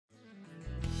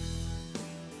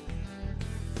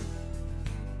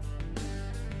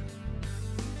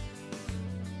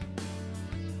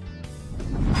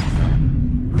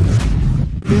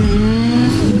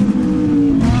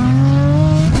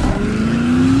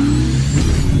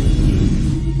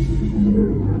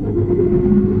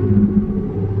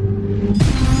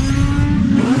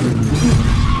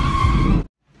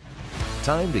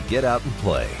time to get out and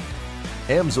play.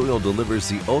 AMSOIL delivers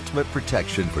the ultimate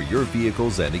protection for your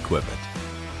vehicles and equipment.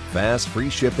 Fast, free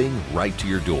shipping right to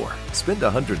your door. Spend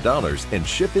 $100 and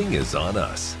shipping is on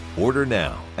us. Order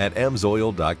now at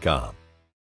amsoil.com.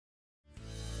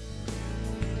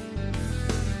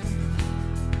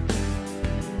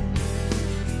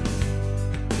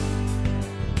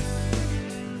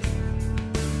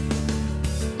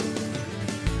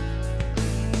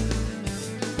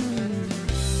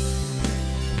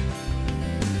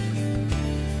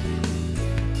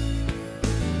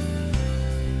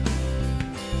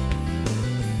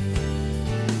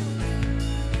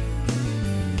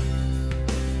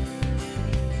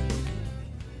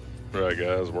 Alright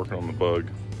guys, working on the bug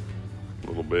a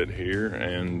little bit here,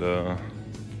 and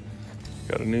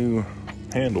got a new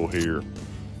handle here.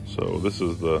 So this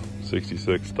is the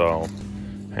 66 style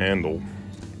handle,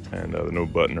 and no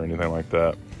button or anything like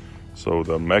that. So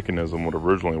the mechanism would have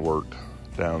originally worked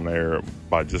down there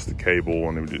by just the cable,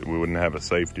 and we wouldn't have a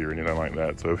safety or anything like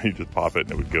that. So you just pop it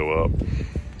and it would go up.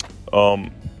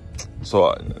 So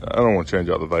I don't want to change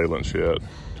out the valence yet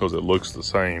because it looks the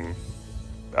same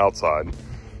outside.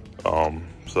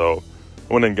 So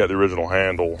I went and got the original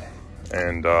handle,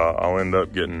 and I'll end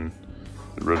up getting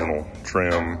the original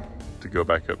trim to go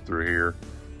back up through here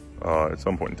at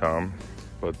some point in time.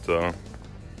 But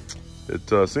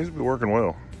it seems to be working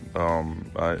well.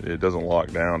 It doesn't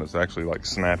lock down. It's actually like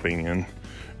snapping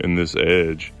in this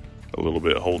edge a little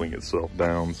bit, holding itself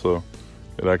down. So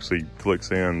it actually clicks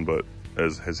in, but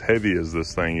as heavy as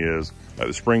this thing is,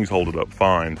 the springs hold it up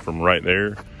fine from right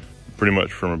there, pretty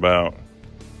much from about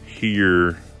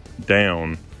here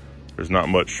down. There's not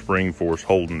much spring force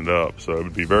holding it up, so it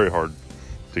would be very hard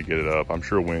to get it up. I'm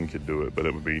sure wind could do it, but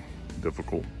it would be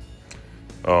difficult.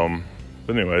 But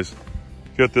anyways,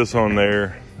 got this on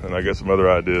there, and I got some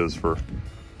other ideas for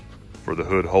the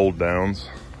hood hold downs,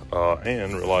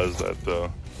 and realized that the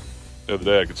other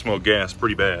day I could smell gas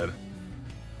pretty bad.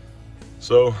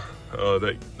 So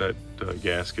that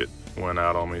gasket went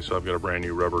out on me, so I've got a brand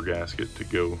new rubber gasket to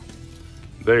go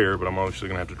there, but I'm obviously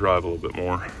gonna have to drive a little bit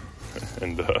more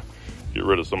and get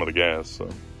rid of some of the gas. So,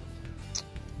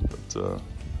 but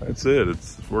that's it.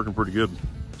 It's working pretty good.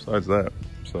 Besides that,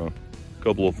 so a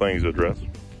couple of things to address.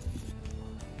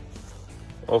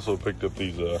 Also picked up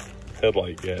these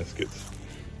headlight gaskets.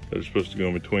 They're supposed to go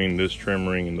in between this trim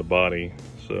ring and the body,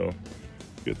 so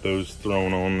get those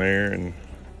thrown on there, and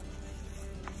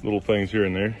little things here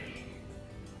and there.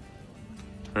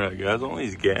 All right, guys, on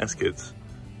these gaskets,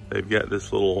 they've got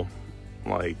this little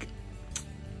like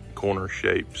corner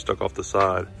shape stuck off the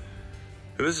side.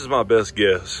 And this is my best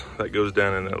guess. That goes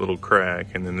down in that little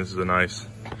crack, and then this is a nice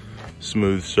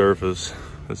smooth surface.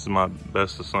 This is my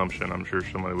best assumption. I'm sure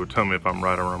somebody would tell me if I'm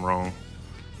right or I'm wrong.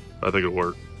 I think it'll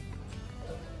work.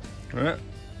 All right,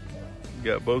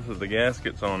 got both of the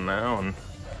gaskets on now, and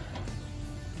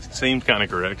it seems kind of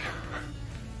correct.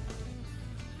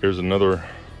 Here's another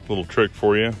little trick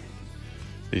for you.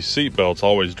 These seat belts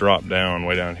always drop down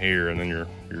way down here, and then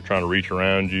you're trying to reach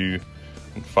around you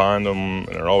and find them, and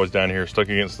they're always down here stuck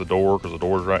against the door because the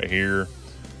door's right here.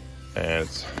 And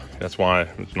that's why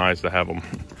it's nice to have them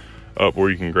up where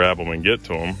you can grab them and get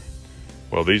to them.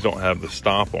 Well, these don't have the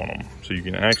stop on them, so you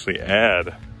can actually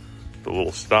add the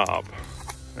little stop,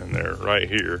 and they're right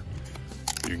here.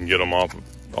 You can get them off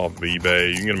of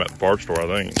eBay. You can get them at the parts store, I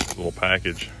think. It's a little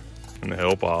package in the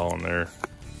help aisle, and they're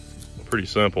pretty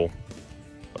simple.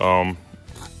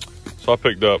 So I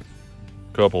picked up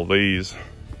a couple of these,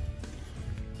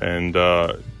 and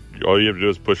all you have to do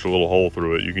is push a little hole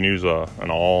through it. You can use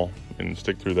an awl and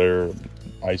stick through there,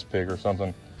 ice pick or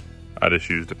something. I just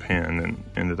used a pin and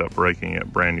ended up breaking a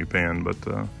brand new pin, but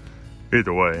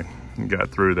either way, you got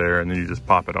through there, and then you just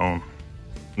pop it on.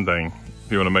 Thing,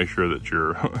 you want to make sure that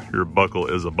your buckle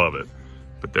is above it.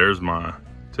 But there's my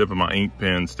tip of my ink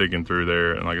pen sticking through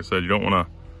there, and like I said, you don't want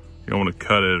to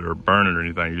cut it or burn it or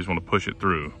anything. You just want to push it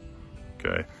through.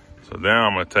 Okay, so now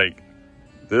I'm going to take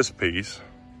this piece,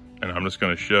 and I'm just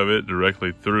going to shove it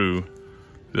directly through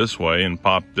this way and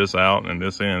pop this out and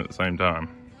this in at the same time.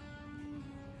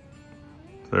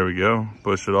 So there we go.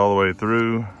 Push it all the way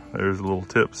through. There's a little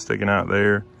tip sticking out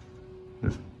there.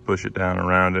 Just push it down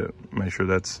around it. Make sure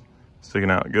that's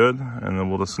sticking out good, and then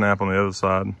we'll just snap on the other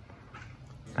side.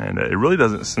 And it really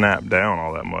doesn't snap down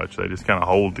all that much. They just kind of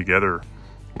hold together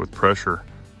with pressure.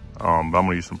 But I'm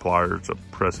gonna use some pliers to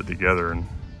press it together, and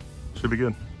it should be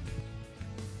good.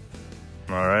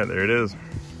 All right, there it is.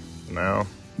 Now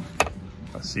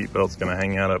my seatbelt's gonna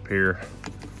hang out up here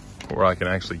where I can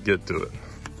actually get to it,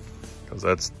 because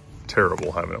that's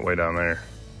terrible having it way down there.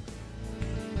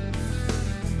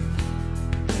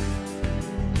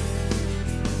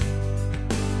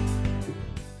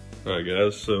 All right,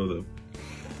 guys, so the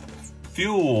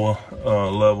fuel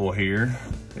level here,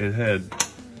 it had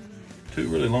 2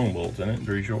 really long bolts in it and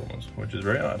 3 short ones, which is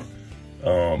very odd.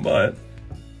 But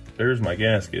there's my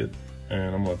gasket,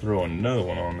 and I'm gonna throw another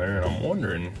one on there, and I'm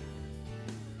wondering,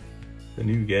 the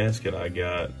new gasket I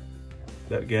got,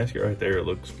 that gasket right there, it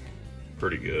looks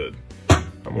pretty good.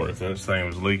 I'm wondering if this thing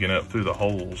was leaking up through the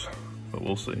holes, but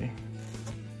we'll see.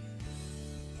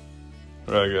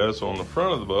 All right, guys, so on the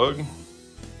front of the Bug,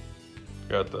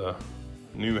 got the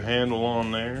new handle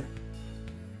on there,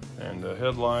 and the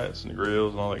headlights and the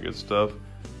grills and all that good stuff.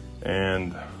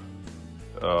 And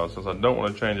since I don't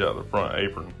want to change out the front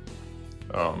apron,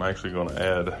 I'm actually going to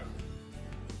add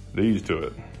these to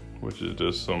it, which is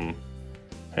just some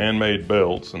handmade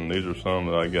belts, and these are some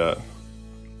that I got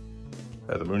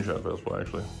at the Moonshine Festival,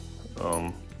 actually.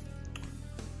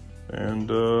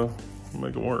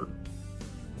 Make them work.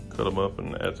 Cut them up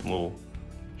and add some little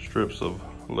strips of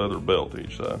leather belt to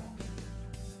each side.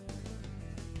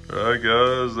 All right,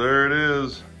 guys, there it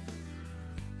is.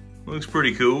 Looks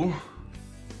pretty cool.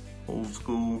 Old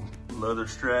school leather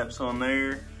straps on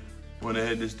there. Went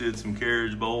ahead and just did some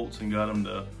carriage bolts and got them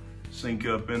to sink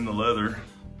up in the leather,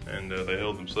 and they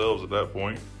held themselves at that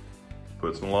point.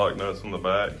 Put some lock nuts on the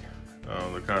back.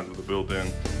 They're kind of the built-in.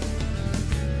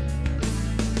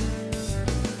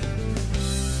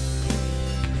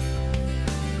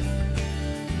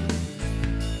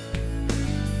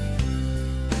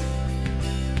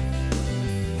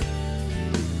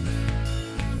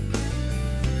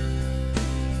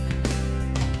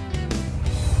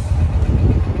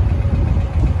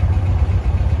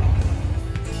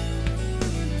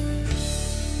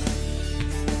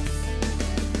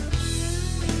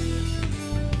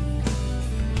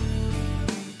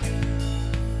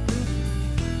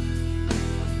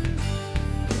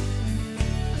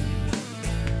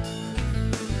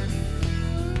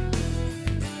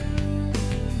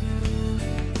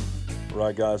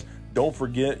 Right, guys, don't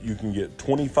forget you can get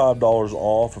 $25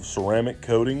 off of ceramic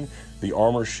coating the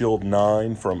Armor Shield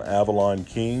 9 from Avalon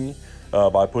King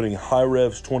by putting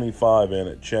Hirevz 25 in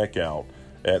at checkout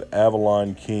at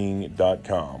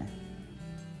avalonking.com.